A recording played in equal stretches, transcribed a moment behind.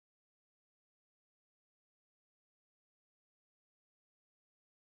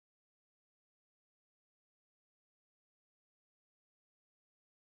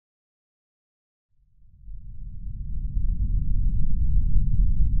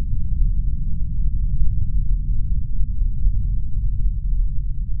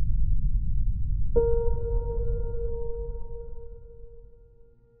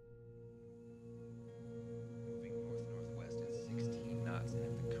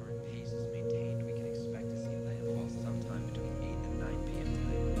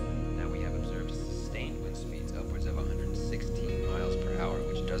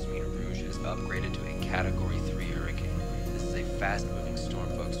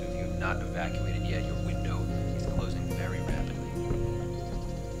not evacuated yet. Your window is closing very rapidly.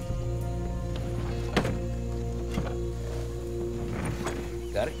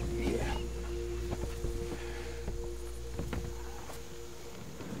 Got it? Yeah.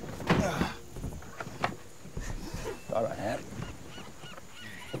 All right, Hap.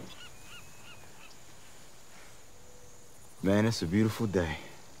 Man, it's a beautiful day.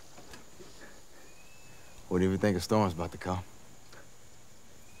 What do you think a storm's about to come?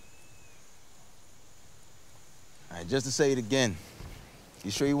 All right, just to say it again,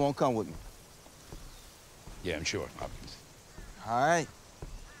 you sure you won't come with me? Yeah, I'm sure, Hopkins. All right.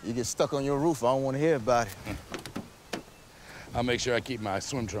 You get stuck on your roof, I don't want to hear about it. I'll make sure I keep my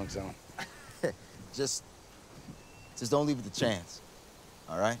swim trunks on. Just don't leave it to chance,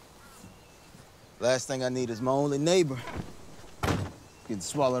 all right? Last thing I need is my only neighbor getting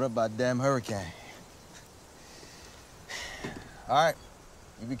swallowed up by a damn hurricane. All right,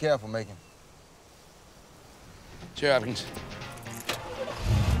 you be careful, Macon. Sure, Hopkins.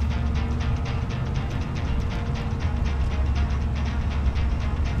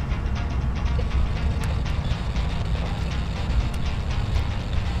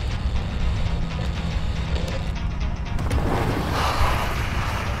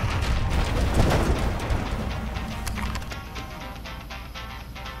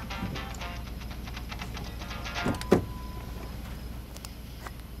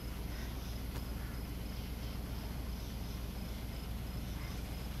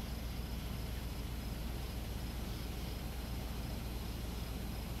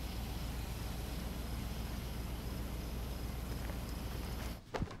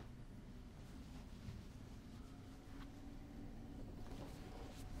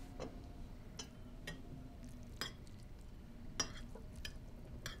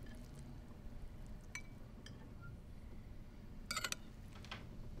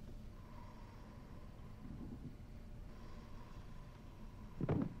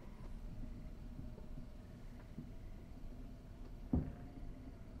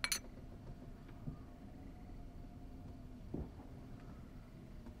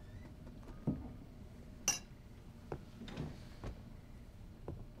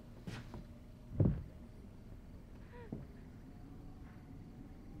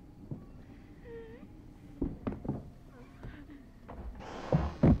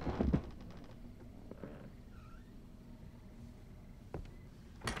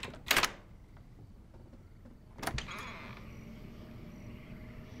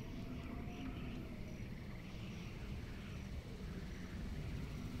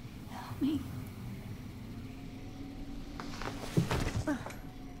 Me.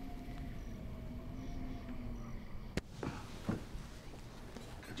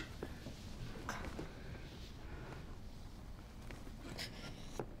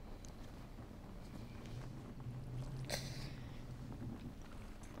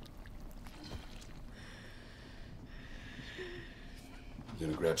 You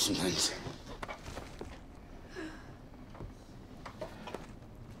gonna grab some things?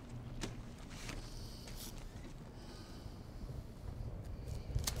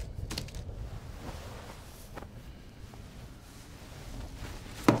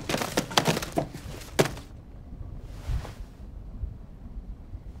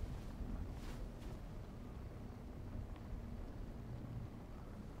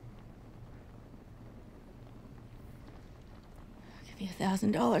 Give you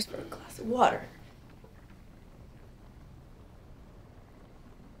 $1,000 for a glass of water.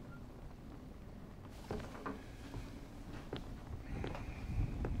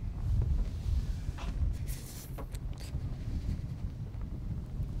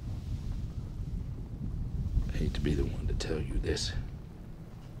 I hate to be the one to tell you this,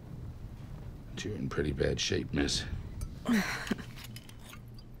 but you're in pretty bad shape, miss.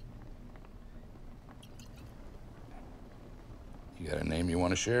 You got a name you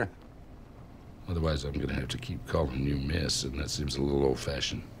want to share? Otherwise, I'm gonna have to keep calling you miss, and that seems a little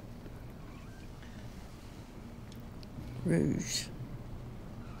old-fashioned. Rouge.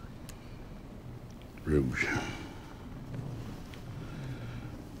 Rouge.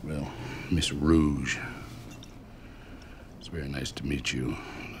 Well, Miss Rouge, it's very nice to meet you.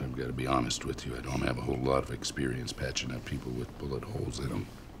 I've got to be honest with you. I don't have a whole lot of experience patching up people with bullet holes in them.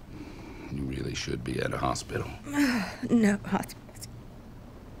 You really should be at a hospital. No hospital.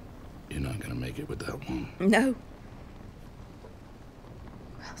 You're not gonna make it without one. No.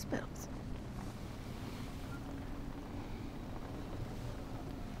 Hospitals.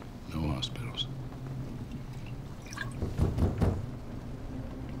 No hospitals.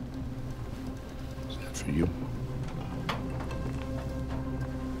 Is that for you?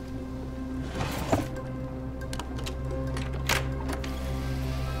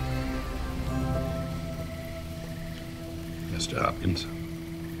 Mr. Hopkins.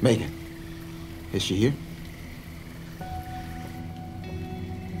 Macon. Is she here?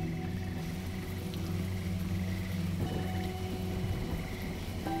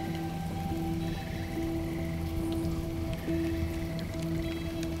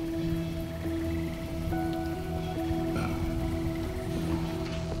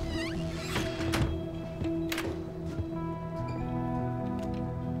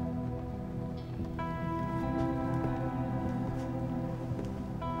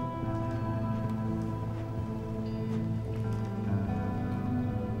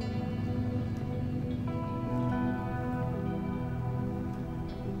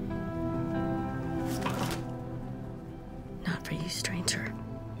 Not for you, stranger.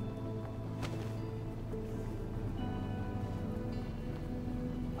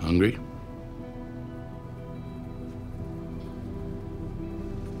 Hungry?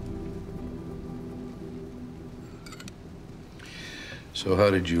 So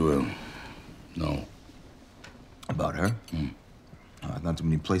how did you, know? About her? Not too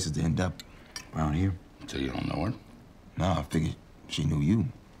many places to end up around here. So you don't know her? No, I figured she knew you.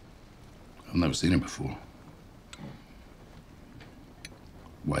 I've never seen her before.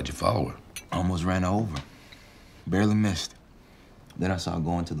 Why'd you follow her? Almost ran her over. Barely missed. Then I saw her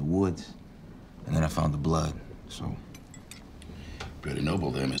go into the woods, and then I found the blood, so... Pretty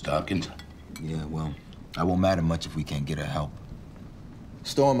noble there, Mr. Hopkins. Yeah, well, that won't matter much if we can't get her help.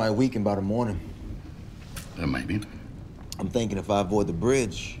 Storm might weaken by the morning. That might be. I'm thinking if I avoid the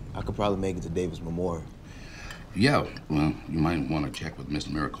bridge, I could probably make it to Davis Memorial. Yeah, well, you might want to check with Miss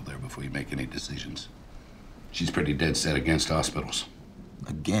Miracle there before you make any decisions. She's pretty dead set against hospitals.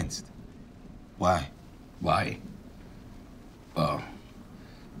 Against? Why? Why?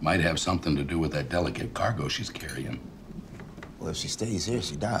 Might have something to do with that delicate cargo she's carrying. Well, if she stays here,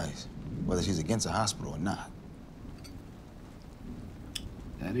 she dies, whether she's against a hospital or not.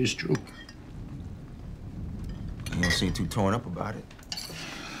 That is true. You don't seem too torn up about it.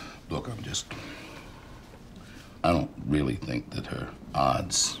 Look, I don't really think that her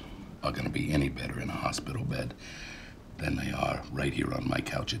odds are gonna be any better in a hospital bed than they are right here on my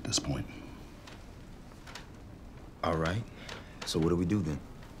couch at this point. All right. So what do we do then?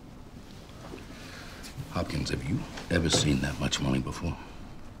 Hopkins, have you ever seen that much money before?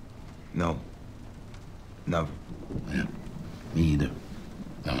 No. Never. Yeah, me either.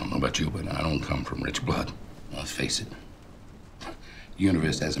 I don't know about you, but I don't come from rich blood. Let's face it. The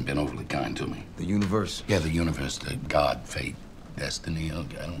universe hasn't been overly kind to me. The universe? Yeah, the universe, the God, fate, destiny, I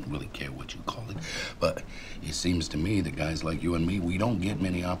don't really care what you call it. But it seems to me that guys like you and me, we don't get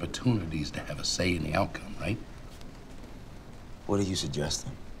many opportunities to have a say in the outcome, right? What are you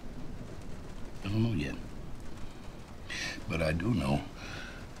suggesting? I don't know yet. But I do know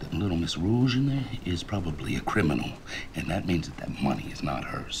that little Miss Rouge in there is probably a criminal. And that means that that money is not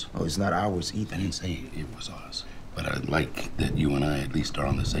hers. Oh, it's not ours either. I didn't say it was ours. But I like that you and I at least are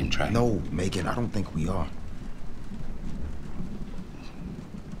on the same track. No, Macon, I don't think we are.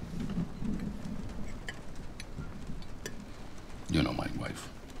 You know my wife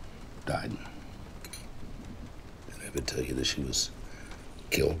died. Did I ever tell you that she was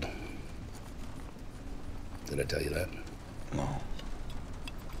killed? Did I tell you that? No.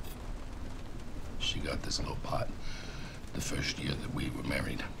 She got this little pot the first year that we were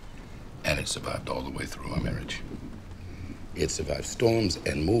married. And it survived all the way through our marriage. It survived storms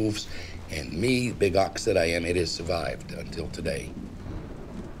and moves, and me, big ox that I am, it has survived until today.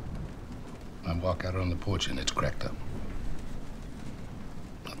 I walk out on the porch and it's cracked up.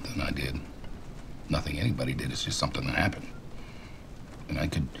 Nothing I did. Nothing anybody did. It's just something that happened. And I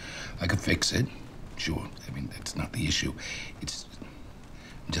could fix it. Sure. I mean, that's not the issue. I'm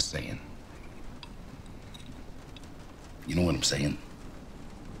just saying. You know what I'm saying?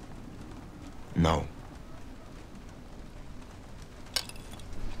 No.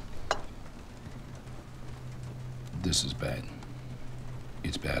 This is bad.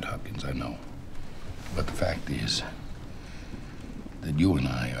 It's bad, Hopkins, I know. But the fact is that you and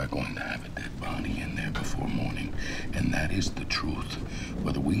I are going to have a dead body in there before morning. And that is the truth,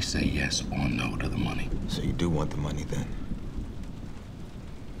 whether we say yes or no to the money. So you do want the money then?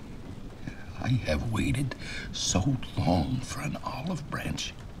 I have waited so long for an olive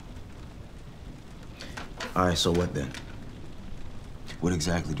branch. All right, so what then? What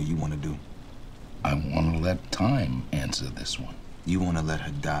exactly do you want to do? I want to let time answer this one. You want to let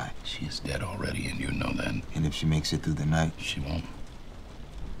her die? She is dead already, and you know that. And if she makes it through the night? She won't.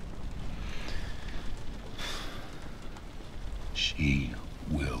 She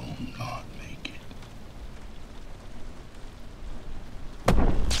will not make it.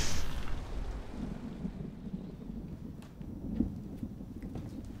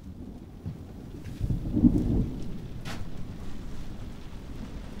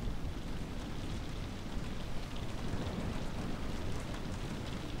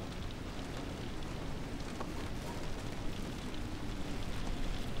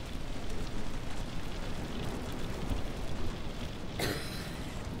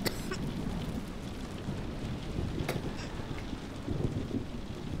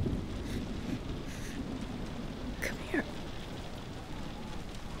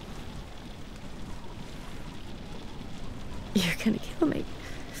 gonna kill me.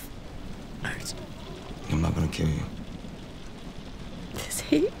 Hurts. I'm not gonna kill you. Is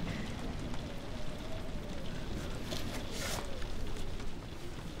he?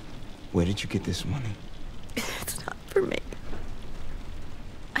 Where did you get this money? It's not for me.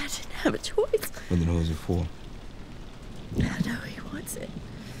 I didn't have a choice. Well, then who is it for? I know he wants it.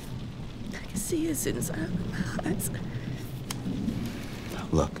 I can see it as soon as I open my eyes.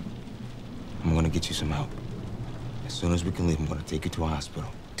 Look, I'm gonna get you some help. As soon as we can leave, I'm gonna take you to a hospital.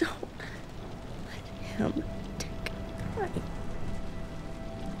 Don't let him take mine.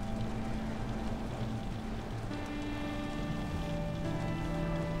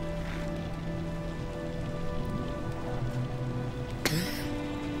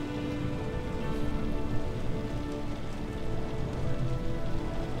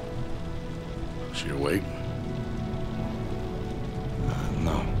 She awake?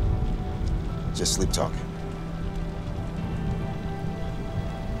 No. Just sleep talking.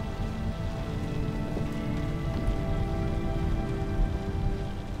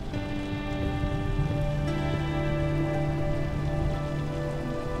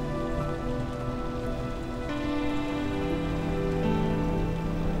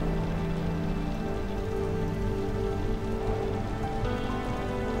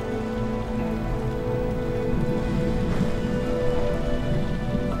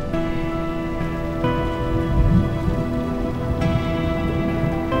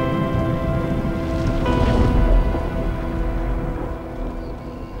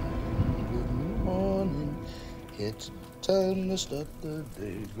 Time to start the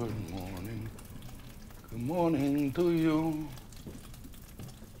day. Good morning. Good morning to you.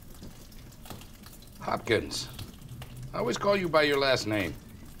 Hopkins. I always call you by your last name.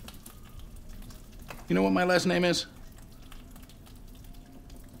 You know what my last name is?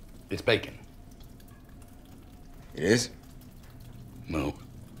 It's Bacon. It is? No,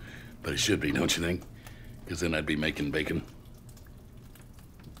 but it should be, don't you think? Because then I'd be making bacon.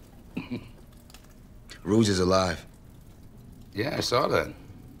 Rouge is alive. Yeah, I saw that.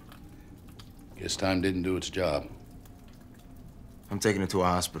 Guess time didn't do its job. I'm taking her to a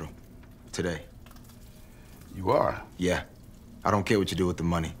hospital. Today. You are? Yeah. I don't care what you do with the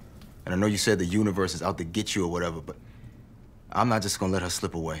money. And I know you said the universe is out to get you or whatever, but I'm not just gonna let her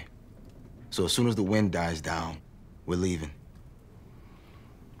slip away. So as soon as the wind dies down, we're leaving.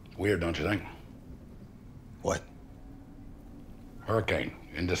 Weird, don't you think? What? Hurricane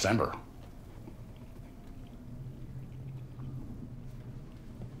in December.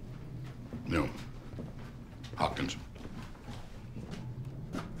 No. Hopkins.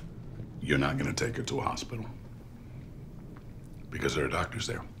 You're not gonna take her to a hospital. Because there are doctors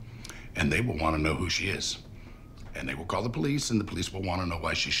there. And they will want to know who she is. And they will call the police, and the police will want to know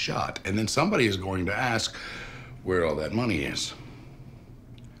why she's shot. And then somebody is going to ask where all that money is.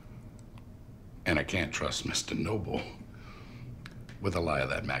 And I can't trust Mr. Noble with a lie of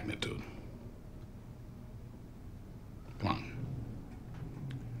that magnitude. Come on.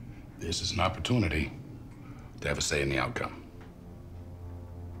 This is an opportunity to have a say in the outcome.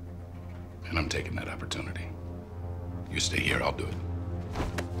 And I'm taking that opportunity. You stay here, I'll do it.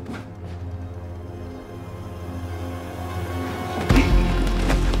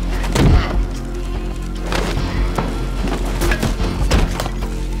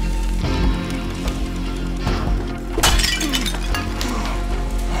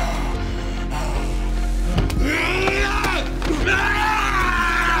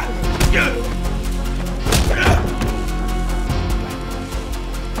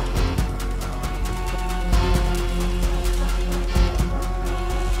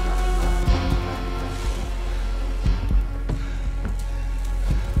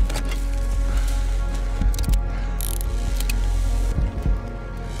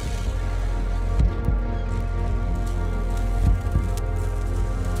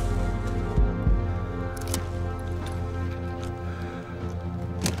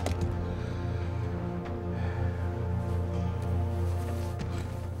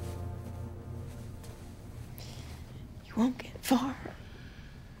 You won't get far.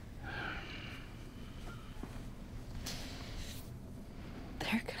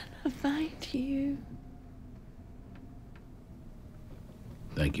 They're gonna find you.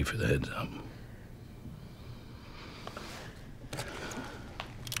 Thank you for the heads up.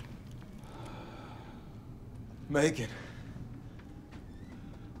 Macon.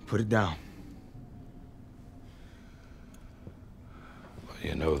 Put it down. Well,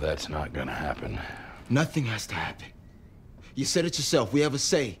 you know that's not gonna happen. Nothing has to happen. You said it yourself. We have a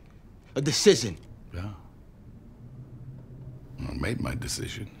say. A decision. Yeah. I made my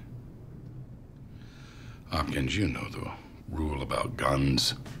decision. Hopkins, you know the rule about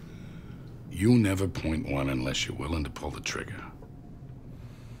guns. You never point one unless you're willing to pull the trigger.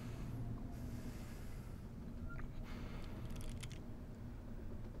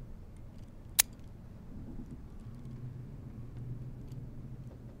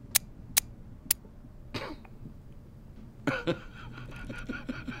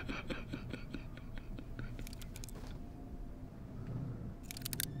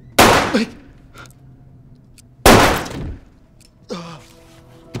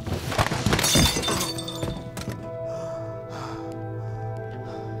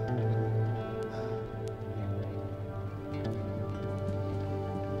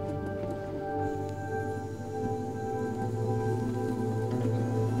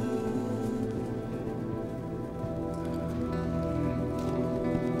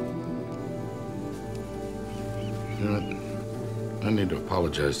 You know what? I need to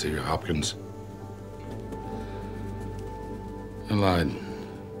apologize to you, Hopkins. I lied.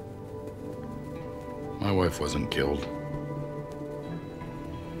 My wife wasn't killed.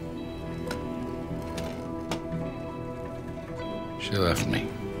 She left me.